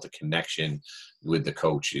talk about the connection with the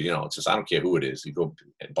coach. It's just, I don't care who it is. You go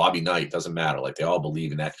Bobby Knight, doesn't matter. Like, they all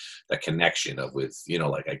believe in that connection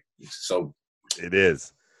so. It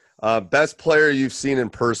is. Best player you've seen in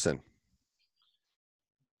person?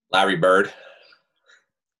 Larry Bird.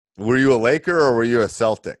 Were you a Laker or were you a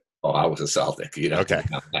Celtic? Oh, I was a Celtic. Okay.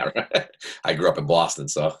 I grew up in Boston,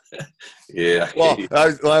 so yeah. Well,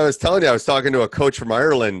 I was telling you, I was talking to a coach from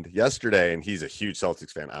Ireland yesterday, and he's a huge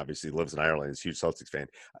Celtics fan. Obviously, he lives in Ireland. He's a huge Celtics fan.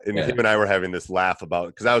 And him and I were having this laugh about,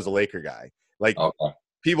 because I was a Laker guy. Like,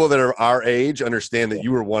 people that are our age understand that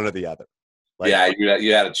you were one or the other. Like,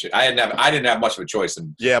 you had a choice. I didn't have much of a choice.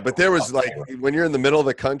 But there was like, when you're in the middle of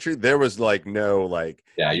the country, there was like no like.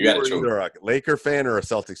 Yeah, you had a choice. Either a Laker fan or a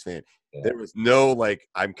Celtics fan. Yeah. There was no like.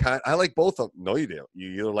 I like both of them. No, you do. You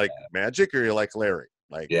either like Magic or you like Larry.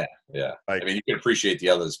 Like yeah. Like, I mean, you can appreciate the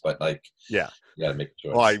others, but like you got to make a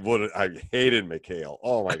choice. Oh, I hated McHale.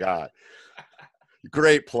 Oh my God,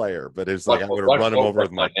 great player, but it's like I'm going to run him over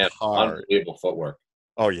with my car. Unbelievable footwork.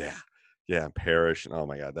 Oh yeah, Parrish. Oh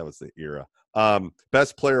my God, that was the era.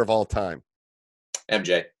 Best player of all time?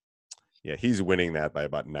 MJ. Yeah, he's winning that by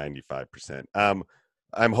about 95%.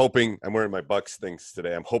 I'm hoping I'm wearing my Bucks things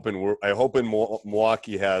today. I'm hoping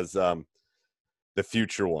Milwaukee has the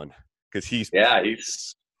future one because he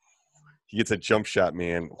gets a jump shot,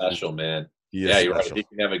 man. Special, man. You're right. He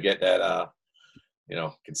can never get that.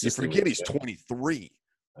 Consistently. You forget he's 23.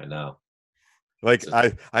 I know. Like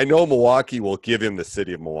I know Milwaukee will give him the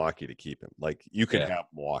city of Milwaukee to keep him. Like you can have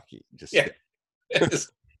Milwaukee. Just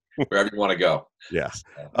wherever you want to go. Yeah.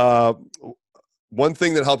 One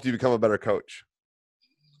thing that helped you become a better coach.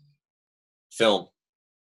 Film.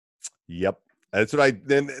 Yep. That's what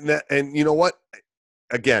and you know what?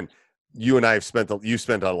 Again, you and I have spent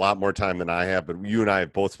a lot more time than I have, but you and I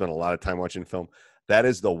have both spent a lot of time watching film. That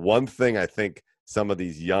is the one thing I think some of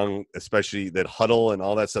these young, especially that huddle and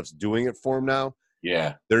all that stuff's doing it for them now.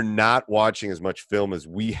 Yeah. They're not watching as much film as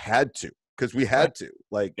we had to because we had to.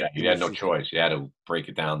 Like, you had no choice. You had to break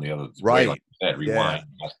it down the other right. way, like you said, rewind,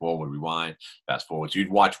 fast forward, rewind, fast forward. So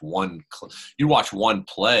you'd watch one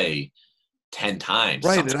play 10 times.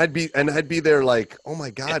 Right. And I'd be there like, oh my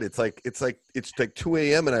God, it's like 2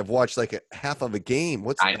 a.m. and I've watched like half of a game.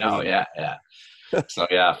 I know. Yeah. So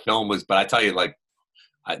film was, but I tell you, like,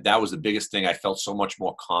 that was the biggest thing. I felt so much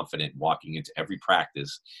more confident walking into every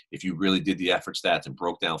practice if you really did the effort stats and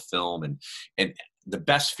broke down film. And the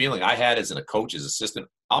best feeling I had as a coach's assistant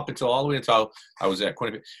up until all the way until I was at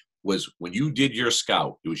Quinnipiac was when you did your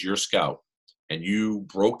scout. It was your scout, and you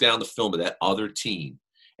broke down the film of that other team,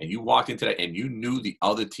 and you walked into that, and you knew the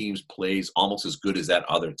other team's plays almost as good as that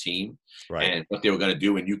other team, right, and what they were going to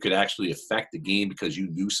do, and you could actually affect the game because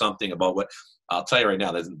you knew something about what. I'll tell you right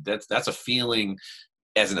now, that's a feeling.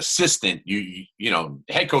 As an assistant, you know,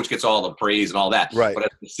 head coach gets all the praise and all that. Right. But as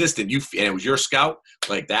an assistant, and it was your scout,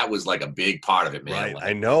 like that was like a big part of it, man. Right. Like,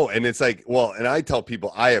 I know. And it's like, well, and I tell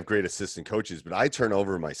people I have great assistant coaches, but I turn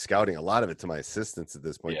over my scouting, a lot of it to my assistants at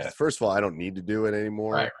this point. Yeah. First of all, I don't need to do it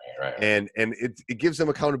anymore. Right. And it gives them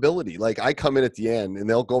accountability. Like I come in at the end and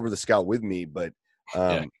they'll go over the scout with me, but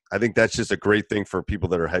I think that's just a great thing for people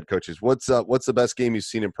that are head coaches. What's the best game you've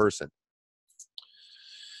seen in person?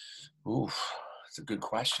 Oof. That's a good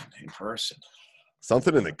question. In person.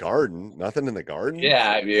 Something in the Garden. Nothing in the Garden?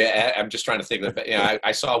 Yeah, I'm just trying to think of it.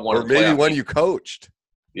 I saw one. Or maybe one you coached.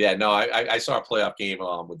 Yeah, no, I saw a playoff game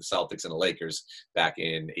with the Celtics and the Lakers back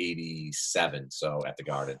in '87. So at the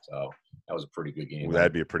Garden. So that was a pretty good game. Well,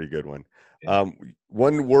 that'd be a pretty good one. Yeah.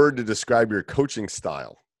 One word to describe your coaching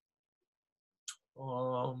style.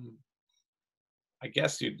 I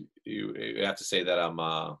guess you have to say that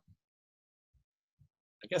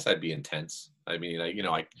I guess I'd be intense. I mean,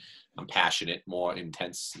 I'm passionate, more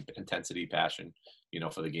intensity, passion,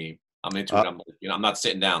 for the game. I'm into it. I'm not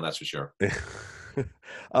sitting down. That's for sure.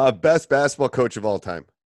 Best basketball coach of all time.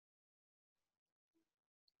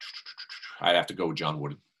 I'd have to go with John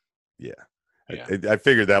Wooden. Yeah. I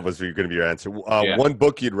figured that was going to be your answer. One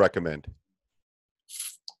book you'd recommend.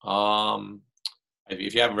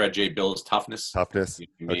 If you haven't read Jay Bill's Toughness. Okay. I think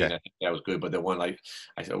that was good. But the one, like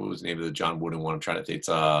I said, what was the name of the John Wooden one? I'm trying to think. It's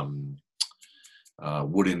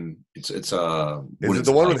Wooden. It's Is it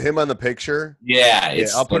the one with him on the picture? Yeah.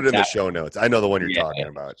 I'll put it in the show notes. I know the one you're talking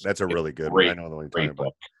about. That's a really good one. I know the one you're talking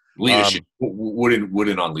about. Leadership.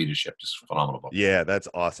 Wooden on leadership. Just phenomenal book. Yeah, that's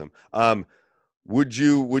awesome. Would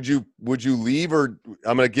you leave, or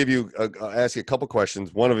I'm going to give you ask you a couple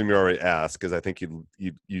questions. One of them you already asked because I think you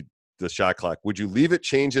the shot clock. Would you leave it,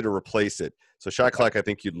 change it, or replace it? So shot clock, I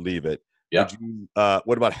think you'd leave it. Yeah.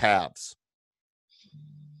 What about halves?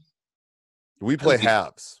 We play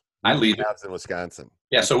halves. I leave it. Halves in Wisconsin.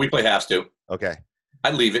 Yeah, so we play halves too. Okay.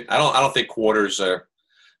 I'd leave it. I don't think quarters are.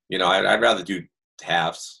 I'd rather do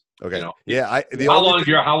halves. Okay. Yeah. How long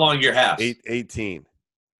your halves? 18.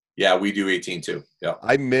 Yeah, we do 18 too. Yeah.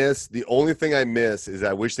 The only thing I miss is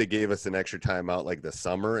I wish they gave us an extra timeout like the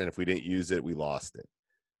summer, and if we didn't use it, we lost it.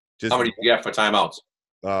 How many do you get for timeouts?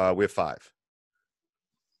 We have 5.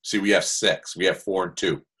 See, we have 6. We have 4 and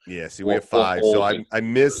 2. Yeah, see, we have 5. So I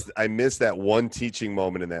missed that one teaching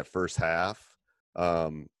moment in that first half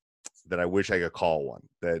that I wish I could call one.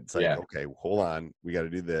 That's like, okay, hold on, we got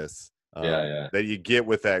to do this. That you get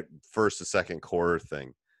with that first to second quarter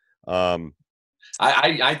thing.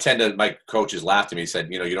 I tend to, my coaches laughed at me. He said,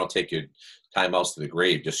 you don't take your timeouts to the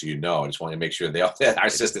grave, just so you know. I just want to make sure they all our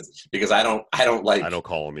assistants, because I don't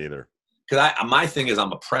call them either. Because my thing is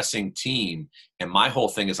I'm a pressing team, and my whole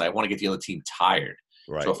thing is I want to get the other team tired.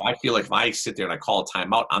 Right. So if I feel like if I sit there and I call a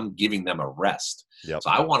timeout, I'm giving them a rest. Yep. So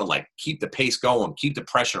I want to keep the pace going, keep the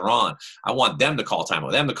pressure on. I want them to call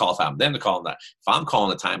timeout, them to call timeout, them to call that. If I'm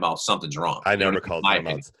calling a timeout, something's wrong. I never called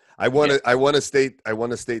timeouts. I won a state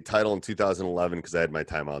title in 2011 because I had my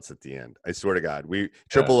timeouts at the end. I swear to God, we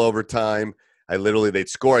triple overtime. they'd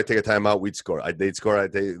score, I'd take a timeout, we'd score. They'd score,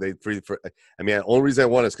 they'd free for. I mean, the only reason I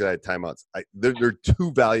won is because I had timeouts. They're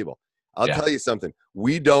too valuable. I'll tell you something.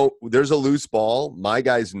 There's a loose ball. My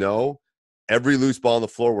guys know every loose ball on the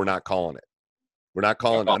floor, we're not calling it. We're not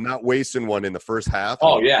calling it. I'm not wasting one in the first half.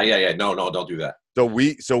 Oh, yeah. No, don't do that. So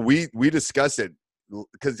we discuss it,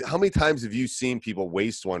 because how many times have you seen people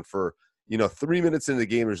waste one for, 3 minutes into the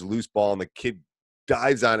game, there's a loose ball and the kid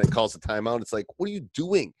dives on it and calls a timeout. It's like, what are you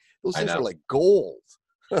doing? Those things are like gold.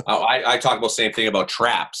 I talk about the same thing about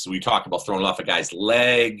traps. We talk about throwing it off a guy's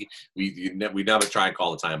leg. We never try and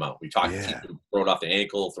call the timeout. We talk throw it off the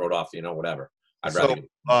ankle, throw it off, whatever. I'd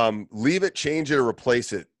rather leave it, change it, or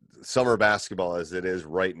replace it. Summer basketball as it is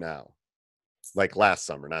right now, like last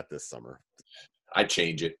summer, not this summer. I'd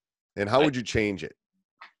change it. And how would you change it?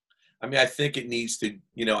 I mean, I think it needs to,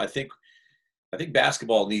 I think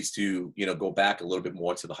basketball needs to, go back a little bit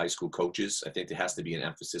more to the high school coaches. I think there has to be an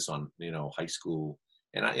emphasis on, high school.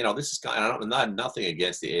 And this is nothing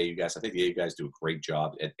against the AAU guys. I think the AAU guys do a great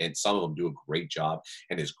job, and some of them do a great job.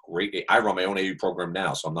 And it's great. I run my own AAU program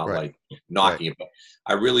now, so I'm not like knocking it, but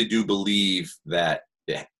I really do believe that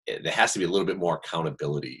there has to be a little bit more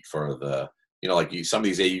accountability for the, some of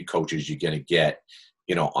these AAU coaches you're going to get,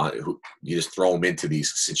 you just throw them into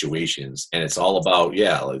these situations, and it's all about,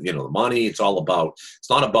 the money. It's not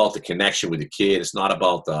about the connection with the kid. It's not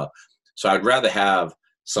about so I'd rather have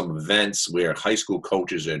some events where high school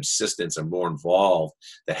coaches and assistants are more involved,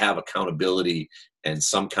 that have accountability and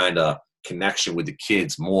some kind of connection with the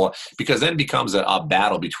kids more, because then it becomes a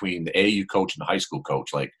battle between the AAU coach and the high school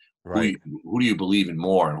coach. Like, who do you believe in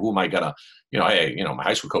more, and who am I gonna, hey, my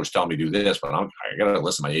high school coach telling me to do this, but I gotta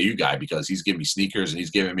listen to my AAU guy because he's giving me sneakers and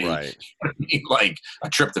he's giving me like a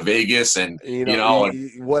trip to Vegas, and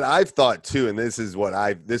what I've thought too, and this is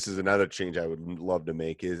another change I would love to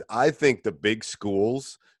make, is I think the big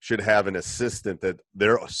schools should have an assistant that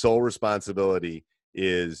their sole responsibility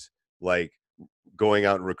is like going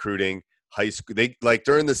out and recruiting high school. They like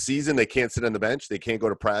during the season, they can't sit on the bench, they can't go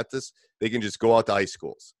to practice, they can just go out to high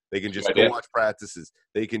schools. They can just go watch practices.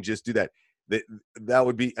 They can just do that. That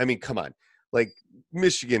would be, I mean, come on. Like,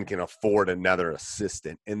 Michigan can afford another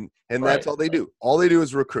assistant, and that's all they do. All they do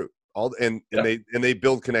is recruit. And they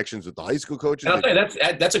build connections with the high school coaches. And I'll tell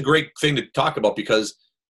you, that's a great thing to talk about, because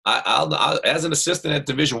I as an assistant at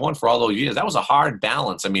Division I for all those years, that was a hard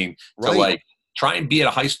balance. I mean, to like try and be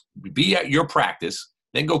at your practice,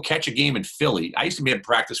 then go catch a game in Philly. I used to be at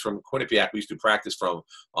practice from Quinnipiac. We used to practice from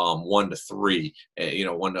 1 to 3,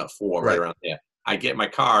 1 to 4, right around there. I get in my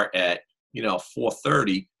car at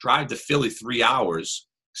 4:30, drive to Philly 3 hours,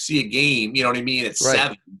 see a game, you know what I mean, at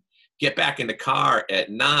 7, get back in the car at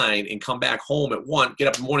 9, and come back home at 1, get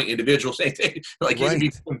up in the morning, individual, same thing. Like,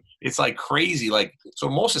 it's like crazy. Like, so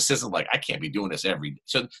most assistants I can't be doing this every day.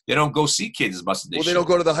 So they don't go see kids as much as they should. They don't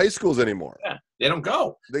go to the high schools anymore. Yeah, they don't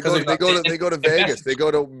go. They go to Vegas. They go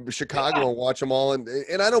to Chicago and watch them all.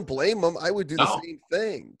 And I don't blame them. I would do the same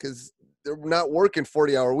thing, because they're not working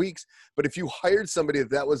 40-hour weeks. But if you hired somebody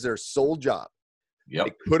that was their sole job,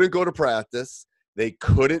 they couldn't go to practice, they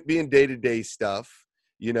couldn't be in day-to-day stuff,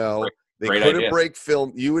 they couldn't break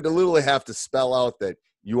film. You would literally have to spell out that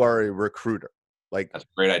you are a recruiter. Like, that's a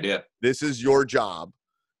great idea. This is your job,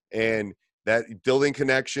 and that building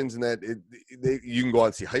connections, and that you can go out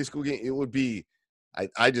and see high school game. It would be,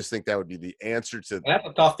 I just think that would be the answer to. And that's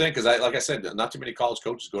a tough thing, because like I said, not too many college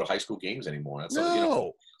coaches go to high school games anymore. That's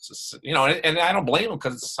and I don't blame them,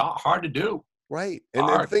 because it's hard to do. Right. And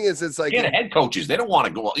the thing is, it's like, head coaches, they don't want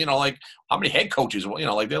to go, like, how many head coaches,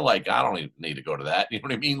 like, they're like, I don't even need to go to that. You know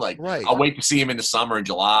what I mean? Like, I'll wait to see him in the summer in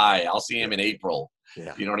July. I'll see him in April.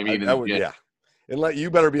 Yeah. You know what I mean? And you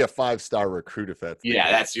better be a 5-star recruit if that's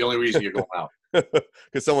that's the only reason you're going out.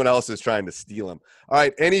 Because someone else is trying to steal him. All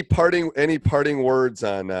right. Any parting words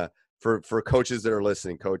on for coaches that are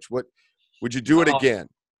listening, Coach? What would you do it again?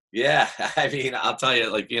 Yeah, I mean, I'll tell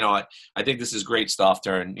you, I think this is great stuff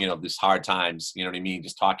during, this hard times, you know what I mean?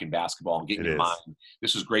 Just talking basketball and getting your mind.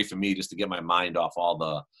 This was great for me, just to get my mind off all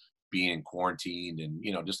the being quarantined and,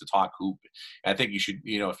 just to talk hoop. And I think you should,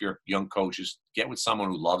 if you're a young coach, just get with someone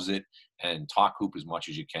who loves it and talk hoop as much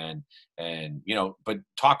as you can. And, but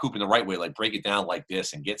talk hoop in the right way, like break it down like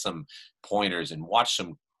this and get some pointers and watch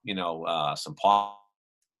some, some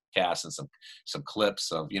podcasts and some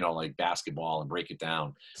clips of like basketball and break it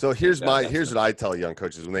down. So here's what I tell young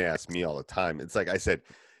coaches when they ask me all the time. It's like I said,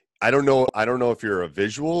 I don't know if you're a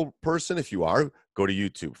visual person. If you are, go to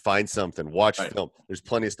YouTube, find something, watch film. There's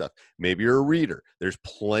plenty of stuff. Maybe you're a reader. There's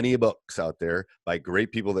plenty of books out there by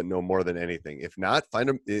great people that know more than anything. If not, find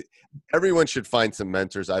them. Everyone should find some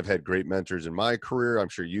mentors. I've had great mentors in my career. I'm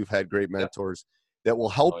sure you've had great mentors that will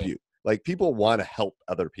help you. Like, people want to help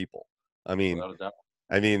other people. I mean,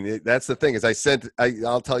 that's the thing. Is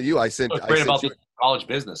I'll tell you, What's great about this college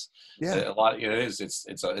business? Yeah, a lot.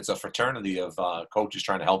 It's a fraternity of coaches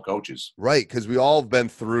trying to help coaches. Right, because we all have been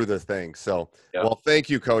through the thing. So, well, thank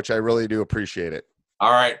you, Coach. I really do appreciate it.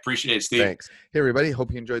 All right, appreciate it, Steve. Thanks. Hey, everybody.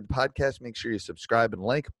 Hope you enjoyed the podcast. Make sure you subscribe and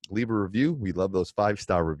like. Leave a review. We love those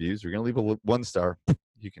 5-star reviews. We're gonna leave a 1-star.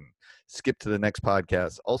 You can skip to the next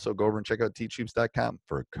podcast. Also, go over and check out teachhoops.com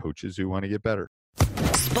for coaches who want to get better.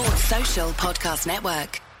 Sports Social Podcast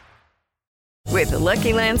Network. With the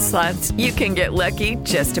Lucky Land Slots, you can get lucky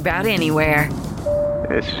just about anywhere.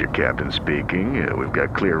 This is your captain speaking. We've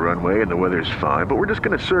got clear runway and the weather's fine, but we're just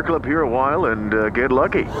going to circle up here a while and get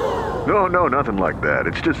lucky. No, nothing like that.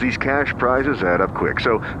 It's just these cash prizes add up quick.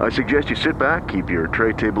 So I suggest you sit back, keep your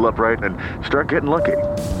tray table upright, and start getting lucky.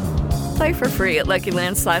 Play for free at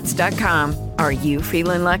LuckyLandSlots.com. Are you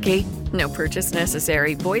feeling lucky? No purchase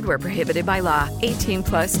necessary. Void where prohibited by law.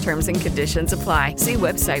 18+ terms and conditions apply. See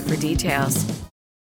website for details.